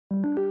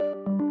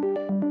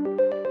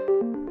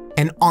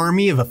An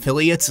army of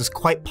affiliates is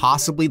quite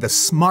possibly the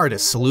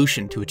smartest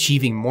solution to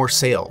achieving more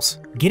sales,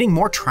 getting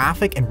more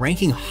traffic and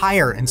ranking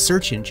higher in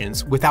search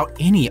engines without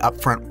any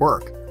upfront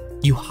work.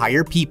 You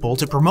hire people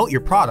to promote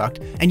your product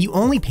and you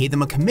only pay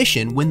them a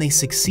commission when they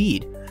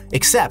succeed.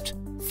 Except,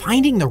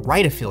 finding the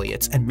right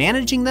affiliates and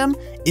managing them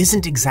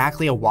isn't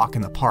exactly a walk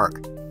in the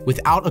park.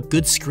 Without a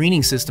good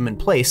screening system in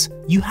place,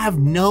 you have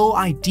no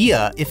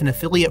idea if an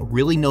affiliate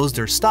really knows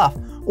their stuff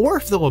or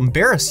if they'll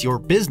embarrass your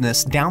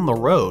business down the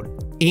road.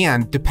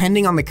 And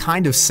depending on the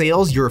kind of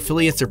sales your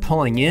affiliates are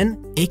pulling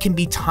in, it can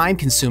be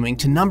time-consuming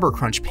to number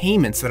crunch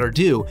payments that are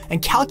due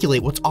and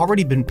calculate what's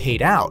already been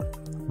paid out.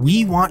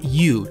 We want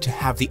you to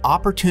have the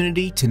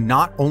opportunity to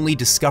not only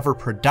discover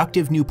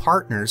productive new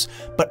partners,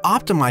 but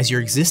optimize your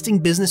existing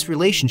business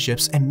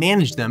relationships and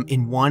manage them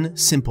in one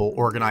simple,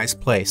 organized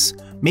place,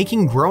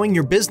 making growing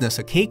your business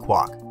a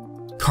cakewalk.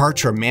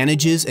 Kartra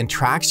manages and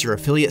tracks your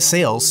affiliate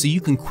sales so you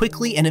can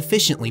quickly and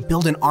efficiently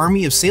build an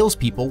army of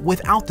salespeople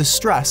without the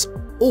stress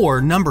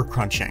or number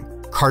crunching.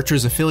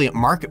 Kartra's affiliate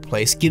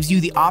marketplace gives you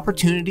the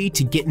opportunity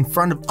to get in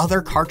front of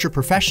other Kartra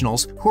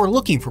professionals who are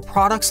looking for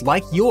products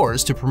like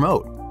yours to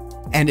promote.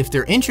 And if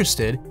they're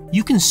interested,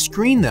 you can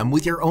screen them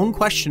with your own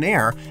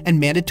questionnaire and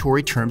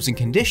mandatory terms and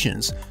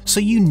conditions, so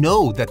you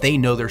know that they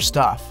know their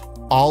stuff.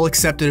 All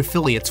accepted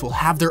affiliates will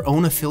have their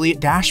own affiliate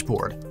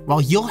dashboard,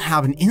 while you'll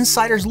have an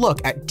insider's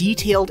look at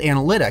detailed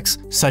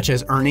analytics such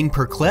as earning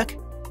per click,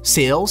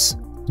 sales,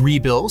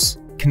 rebills,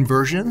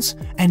 conversions,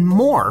 and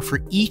more for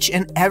each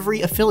and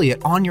every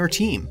affiliate on your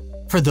team.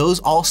 For those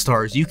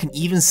all-stars, you can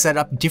even set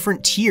up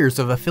different tiers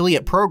of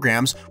affiliate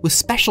programs with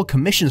special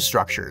commission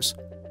structures.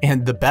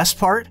 And the best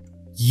part?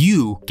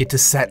 You get to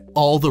set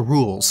all the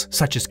rules,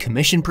 such as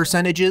commission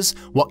percentages,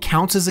 what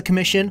counts as a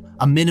commission,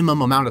 a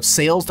minimum amount of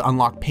sales to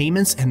unlock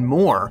payments, and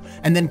more.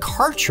 And then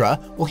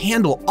Kartra will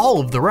handle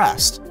all of the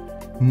rest.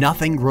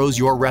 Nothing grows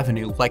your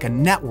revenue like a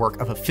network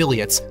of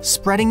affiliates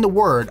spreading the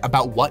word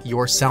about what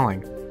you're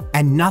selling.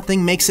 And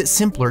nothing makes it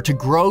simpler to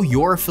grow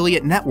your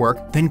affiliate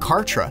network than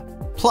Kartra.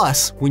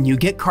 Plus, when you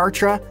get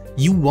Kartra,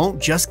 you won't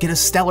just get a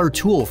stellar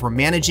tool for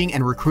managing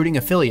and recruiting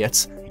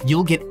affiliates.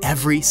 You'll get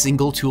every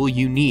single tool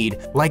you need,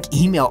 like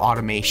email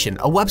automation,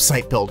 a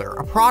website builder,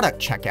 a product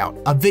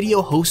checkout, a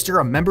video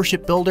hoster, a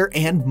membership builder,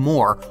 and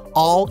more,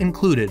 all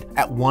included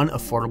at one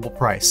affordable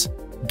price.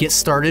 Get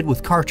started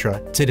with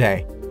Kartra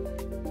today.